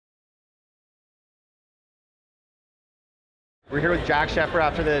We're here with Jack Sheffar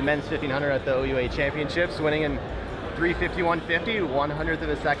after the men's 1500 at the OUA Championships, winning in 3:51.50, 100th of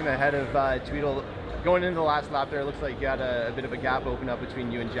a second ahead of Tweedle. Going into the last lap there, it looks like you had a bit of a gap open up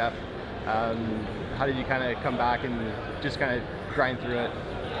between you and Jeff. How did you kind of come back and just kind of grind through it?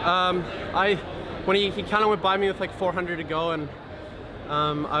 When he kind of went by me with like 400 to go, and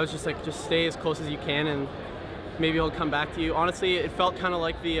I was just like, just stay as close as you can, and maybe he'll come back to you. Honestly, it felt kind of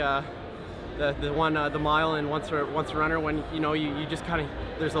like the mile and once a runner, when you just kind of,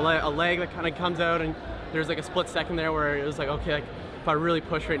 there's a leg that kind of comes out, and there's like a split second there where it was like, okay, like, if I really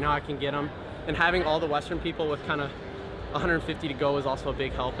push right now, I can get him. And having all the Western people with kind of 150 to go was also a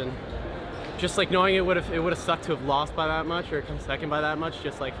big help. And just like knowing it would have sucked to have lost by that much or come second by that much,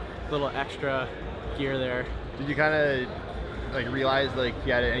 just like a little extra gear there. Did you kind of like realize like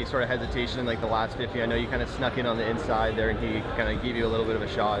you had any sort of hesitation in like the last 50? I know you kind of snuck in on the inside there, and he kind of gave you a little bit of a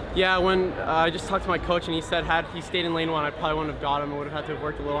shot. Yeah, when I just talked to my coach, and he said had he stayed in lane 1, I probably wouldn't have got him. I would have had to have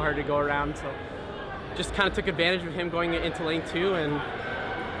worked a little harder to go around. So just kind of took advantage of him going into lane 2, and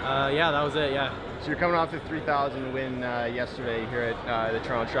yeah, that was it. Yeah. So you're coming off the 3,000 win yesterday here at the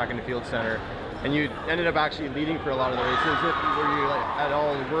Toronto Track and Field Center, and you ended up actually leading for a lot of the races. Were you like at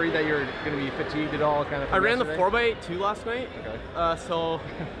all worried that you're going to be fatigued at all? Kind of. I ran the 4x8 too last night. Okay. So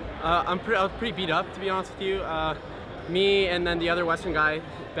I was pretty beat up, to be honest with you. Me and then the other Western guy,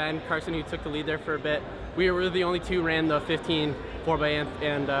 Ben Carson, who took the lead there for a bit. We were the only two ran the 15 4x8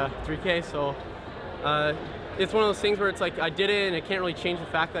 and 3K. So it's one of those things where it's like I did it, and it can't really change the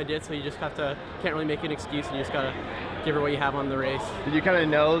fact that I did. So you just have to, can't really make an excuse, and you just gotta give her what you have on the race. Did you kind of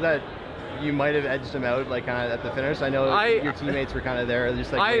know that you might have edged him out, like kind of at the finish? I know your teammates were kind of there,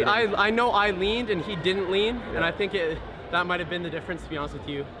 just like I know I leaned and he didn't lean, yeah. And I think that might have been the difference, to be honest with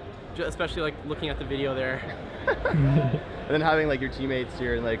you, especially like looking at the video there. And then having like your teammates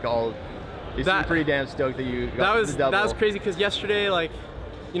here and like all, you seem pretty damn stoked that you got the double. That was crazy, because yesterday, like,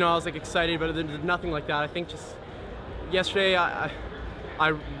 I was like excited, but there's nothing like that. I think just yesterday I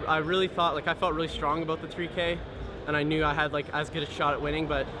really thought, like, I felt really strong about the 3K, and I knew I had like as good a shot at winning,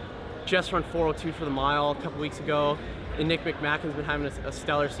 but just run 4:02 for the mile a couple weeks ago, and Nick McMaster's been having a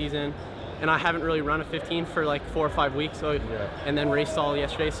stellar season, and I haven't really run a 15 for like 4 or 5 weeks, so yeah. And then raced all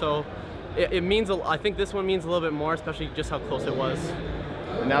yesterday, so it means, I think this one means a little bit more, especially just how close it was.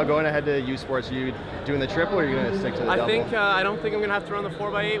 And now going ahead to U Sports, are you doing the triple, or are you going to stick to the double? I don't think I'm going to have to run the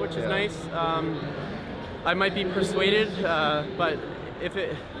 4x8, which is nice. I might be persuaded, but if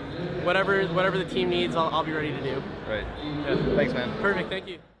whatever the team needs, I'll be ready to do. Right. Yeah. Thanks, man. Perfect. Thank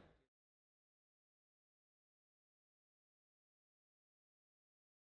you.